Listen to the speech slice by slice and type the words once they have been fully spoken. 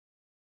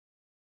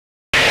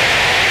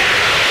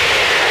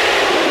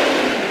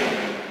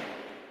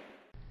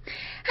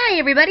Hi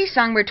everybody,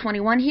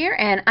 Songbird21 here,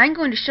 and I'm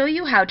going to show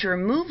you how to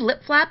remove lip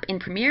flap in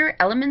Premiere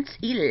Elements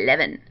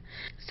 11.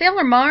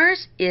 Sailor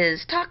Mars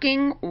is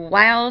talking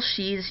while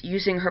she's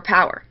using her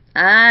power.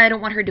 I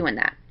don't want her doing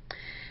that.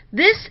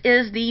 This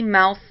is the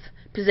mouth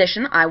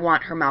position I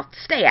want her mouth to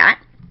stay at.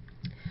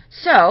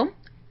 So,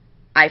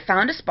 I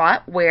found a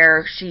spot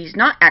where she's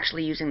not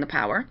actually using the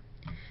power,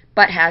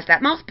 but has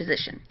that mouth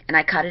position, and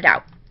I cut it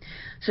out.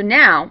 So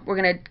now,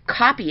 we're going to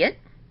copy it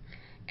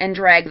and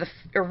drag the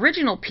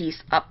original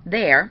piece up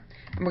there,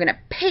 and we're going to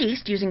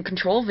paste using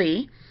Control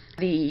V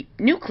the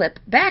new clip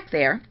back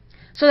there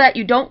so that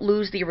you don't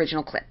lose the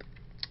original clip.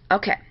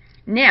 Okay,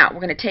 now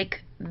we're going to take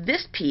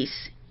this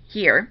piece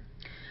here,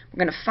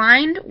 we're going to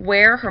find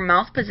where her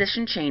mouth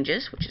position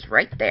changes, which is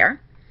right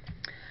there,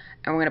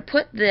 and we're going to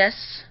put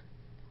this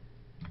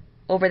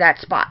over that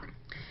spot.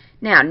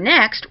 Now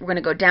next we're going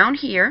to go down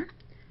here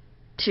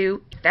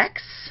to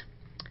Effects,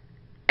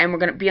 and we're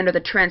going to be under the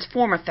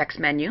Transform Effects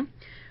menu.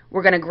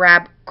 We're going to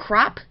grab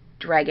Crop,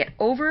 drag it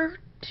over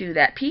to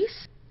that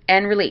piece,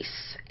 and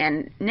release.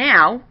 And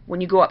now, when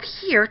you go up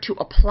here to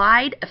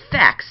Applied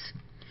Effects,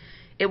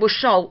 it will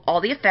show all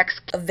the effects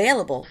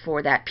available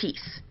for that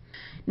piece.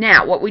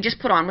 Now, what we just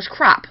put on was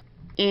Crop,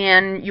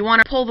 and you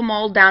want to pull them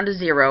all down to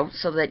 0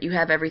 so that you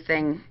have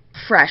everything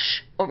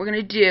fresh. What we're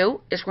going to do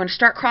is we're going to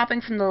start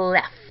cropping from the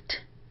left.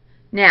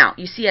 Now,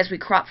 you see as we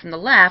crop from the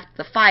left,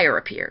 the fire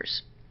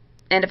appears.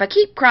 And if I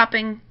keep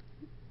cropping,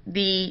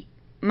 the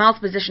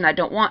mouth position I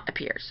don't want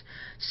appears.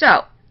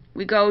 So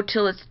we go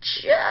till it's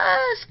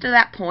just to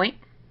that point.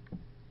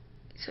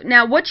 So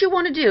now what you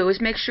want to do is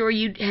make sure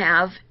you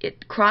have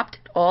it cropped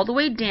all the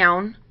way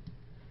down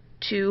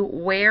to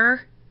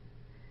where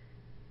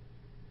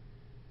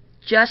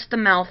just the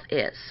mouth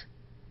is.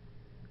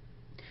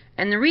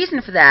 And the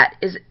reason for that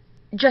is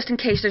just in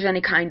case there's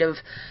any kind of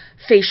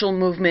facial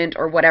movement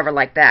or whatever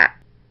like that.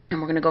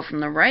 And we're going to go from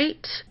the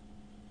right.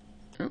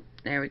 Oh,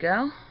 there we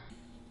go.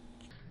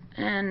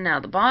 And now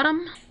the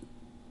bottom.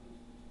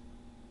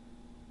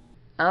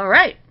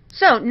 Alright,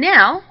 so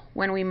now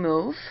when we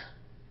move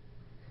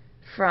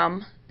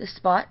from this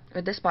spot,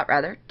 or this spot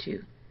rather,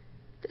 to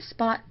this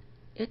spot,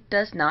 it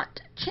does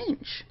not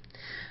change.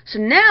 So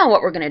now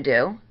what we're going to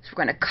do is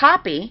we're going to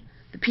copy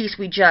the piece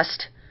we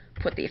just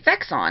put the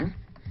effects on,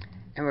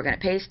 and we're going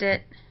to paste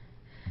it,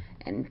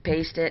 and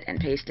paste it, and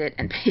paste it,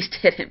 and paste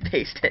it, and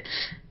paste it.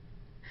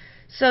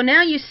 So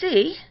now you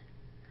see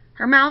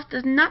her mouth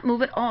does not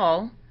move at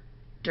all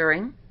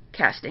during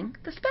casting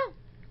the spell.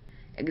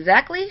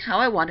 Exactly how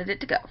I wanted it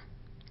to go.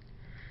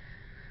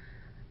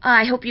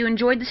 I hope you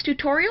enjoyed this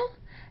tutorial,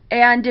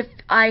 and if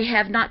I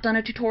have not done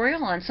a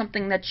tutorial on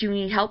something that you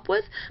need help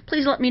with,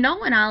 please let me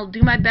know and I'll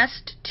do my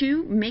best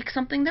to make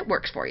something that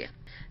works for you.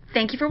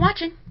 Thank you for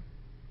watching.